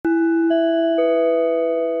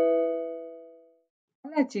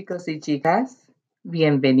Hola chicos y chicas,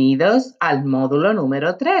 bienvenidos al módulo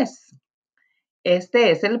número 3.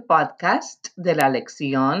 Este es el podcast de la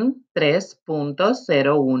lección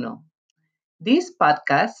 3.01. This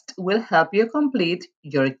podcast will help you complete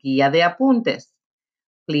your guía de apuntes.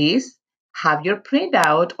 Please have your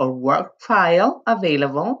printout or work file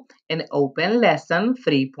available and open lesson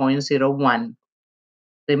 3.01.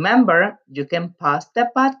 Remember, you can pause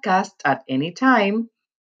the podcast at any time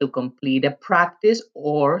to complete a practice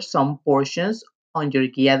or some portions on your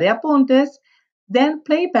Guía de Apuntes, then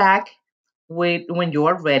play back when you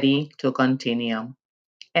are ready to continue.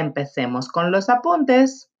 Empecemos con los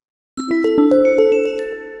apuntes.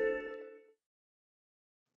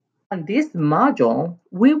 On this module,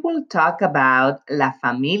 we will talk about la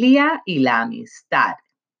familia y la amistad,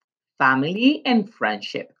 family and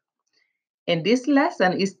friendship. And this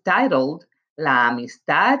lesson is titled La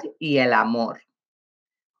Amistad y el Amor.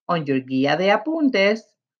 On your Guía de Apuntes,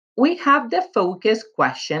 we have the focus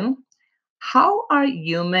question: how are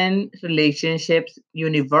human relationships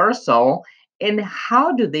universal and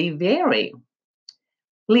how do they vary?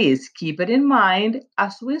 Please keep it in mind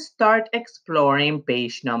as we start exploring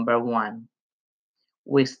page number 1.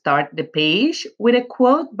 We start the page with a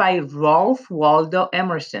quote by Ralph Waldo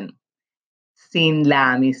Emerson: Sin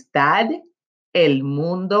la amistad, el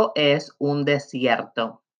mundo es un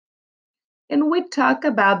desierto. And we talk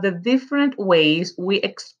about the different ways we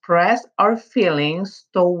express our feelings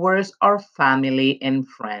towards our family and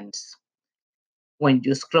friends. When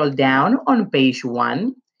you scroll down on page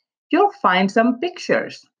 1, you'll find some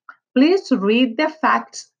pictures. Please read the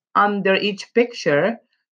facts under each picture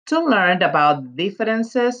to learn about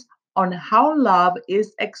differences on how love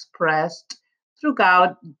is expressed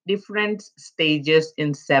throughout different stages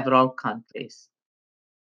in several countries.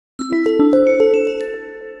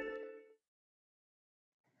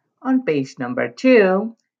 On page number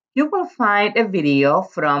 2, you will find a video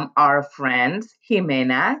from our friends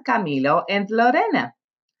Jimena, Camilo, and Lorena.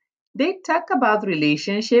 They talk about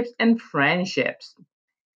relationships and friendships.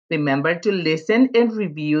 Remember to listen and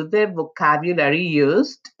review the vocabulary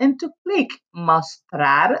used and to click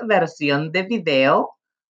Mostrar versión de video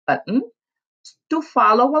button to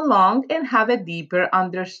follow along and have a deeper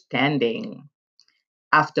understanding.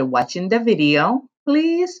 After watching the video,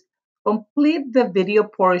 please complete the video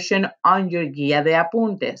portion on your Guía de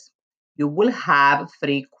Apuntes. You will have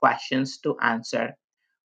 3 questions to answer.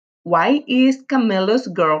 Why is Camilo's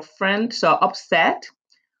girlfriend so upset?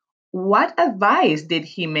 What advice did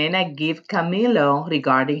Jimena give Camilo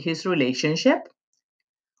regarding his relationship?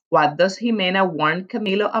 What does Jimena warn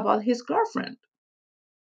Camilo about his girlfriend?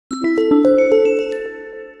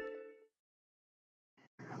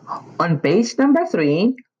 On page number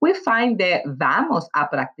 3, we find the Vamos a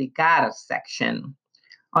practicar section.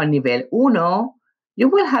 On nivel 1, you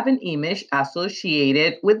will have an image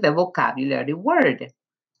associated with the vocabulary word.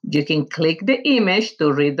 You can click the image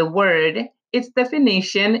to read the word, its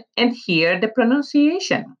definition, and hear the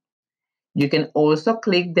pronunciation. You can also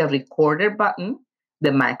click the recorder button,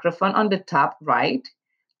 the microphone on the top right,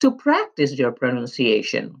 to practice your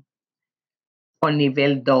pronunciation. On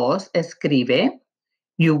nivel 2, escribe,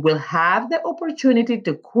 you will have the opportunity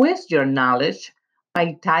to quiz your knowledge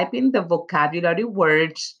by typing the vocabulary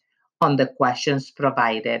words on the questions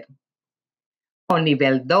provided. On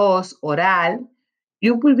nivel 2, oral,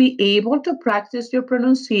 you will be able to practice your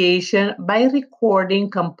pronunciation by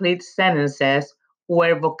recording complete sentences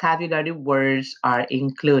where vocabulary words are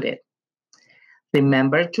included.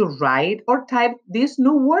 Remember to write or type these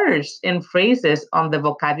new words and phrases on the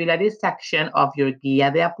vocabulary section of your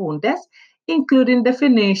Guía de Apuntes, including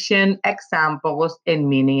definition, examples, and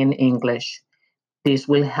meaning in English. This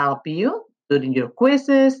will help you during your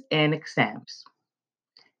quizzes and exams.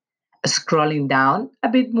 Scrolling down a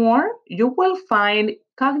bit more, you will find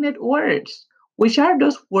cognate words, which are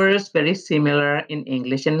those words very similar in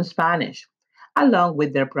English and Spanish, along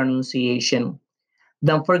with their pronunciation.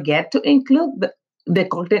 Don't forget to include the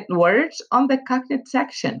cognate words on the cognate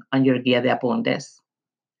section on your Guía de Apuntes.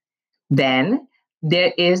 Then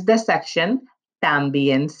there is the section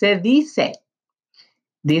También se dice.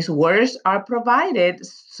 These words are provided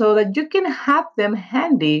so that you can have them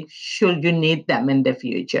handy should you need them in the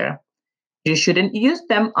future. You shouldn't use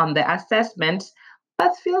them on the assessments,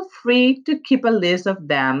 but feel free to keep a list of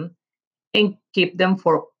them and keep them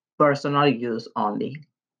for personal use only.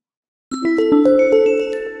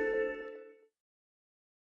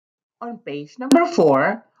 On page number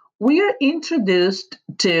 4, we are introduced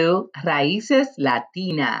to Raíces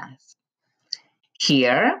Latinas.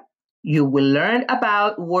 Here, you will learn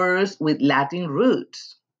about words with Latin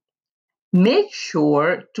roots. Make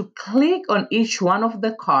sure to click on each one of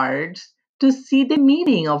the cards to see the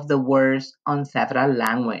meaning of the words on several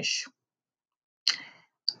languages.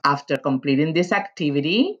 After completing this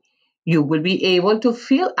activity, you will be able to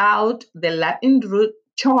fill out the Latin root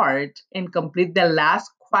chart and complete the last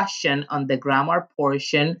question on the grammar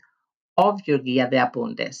portion of your Guía de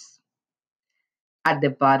Apuntes. At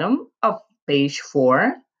the bottom of page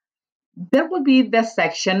 4, there will be the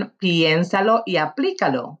section Piénsalo y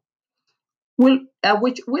aplícalo,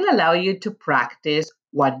 which will allow you to practice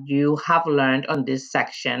what you have learned on this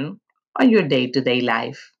section on your day-to-day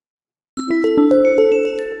life.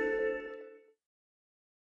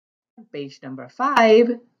 On page number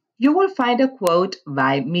 5, you will find a quote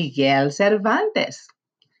by Miguel Cervantes.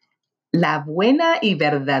 La buena y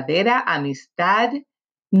verdadera amistad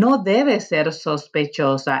no debe ser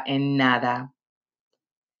sospechosa en nada.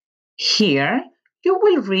 Here, you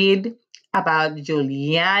will read about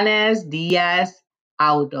Juliana's Diaz's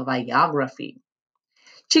autobiography.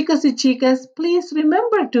 Chicos y chicas, please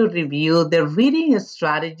remember to review the reading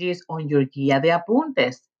strategies on your Guía de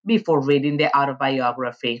Apuntes before reading the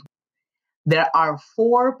autobiography. There are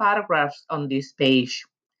 4 paragraphs on this page.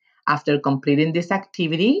 After completing this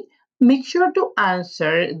activity, make sure to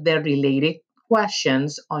answer the related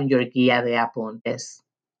questions on your Guía de Apuntes.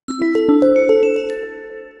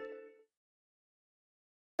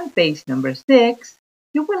 On page number 6,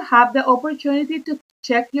 you will have the opportunity to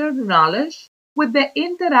check your knowledge with the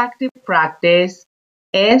interactive practice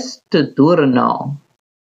Es tu turno.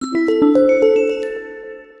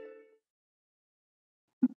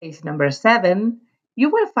 Page number 7, you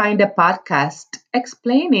will find a podcast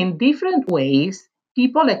explaining different ways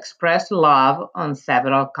people express love on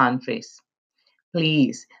several countries.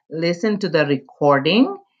 Please listen to the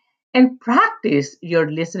recording and practice your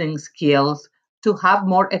listening skills to have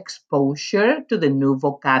more exposure to the new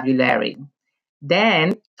vocabulary.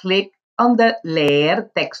 Then click on the Leer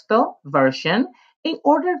Texto version in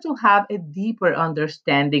order to have a deeper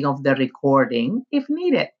understanding of the recording if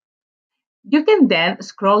needed. You can then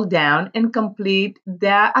scroll down and complete the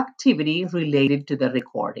activity related to the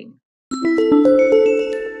recording.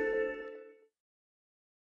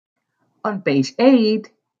 On page 8,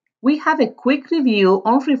 we have a quick review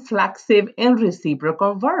on reflexive and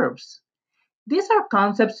reciprocal verbs. These are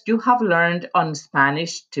concepts you have learned on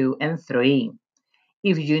Spanish 2 and 3.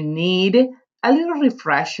 If you need a little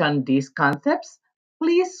refresh on these concepts,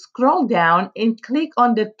 please scroll down and click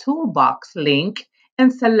on the toolbox link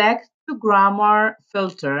and select the grammar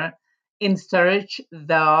filter and search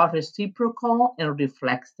the reciprocal and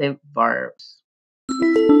reflexive verbs.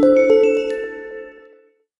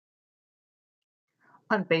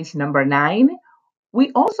 On page number 9,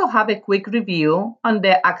 we also have a quick review on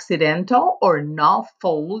the accidental or no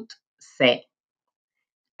fault se.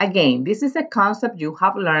 Again, this is a concept you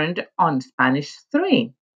have learned on Spanish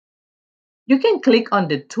 3. You can click on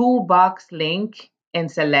the toolbox link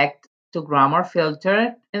and select the grammar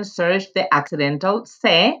filter and search the accidental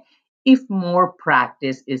se if more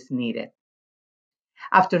practice is needed.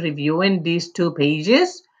 After reviewing these 2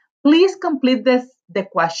 pages, please complete the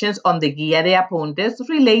questions on the Guía de Apuntes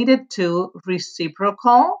related to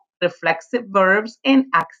reciprocal, reflexive verbs, and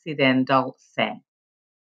accidental se.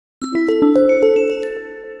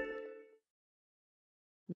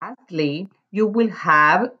 Lastly, you will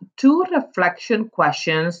have 2 reflection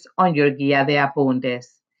questions on your Guía de Apuntes.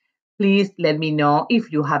 Please let me know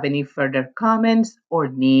if you have any further comments or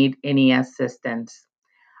need any assistance.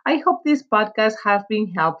 I hope this podcast has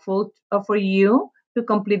been helpful for you to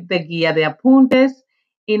complete the Guía de Apuntes,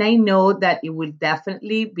 and I know that it will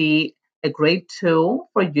definitely be a great tool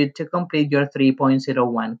for you to complete your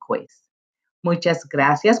 3.01 quiz. Muchas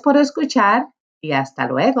gracias por escuchar y hasta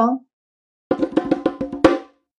luego.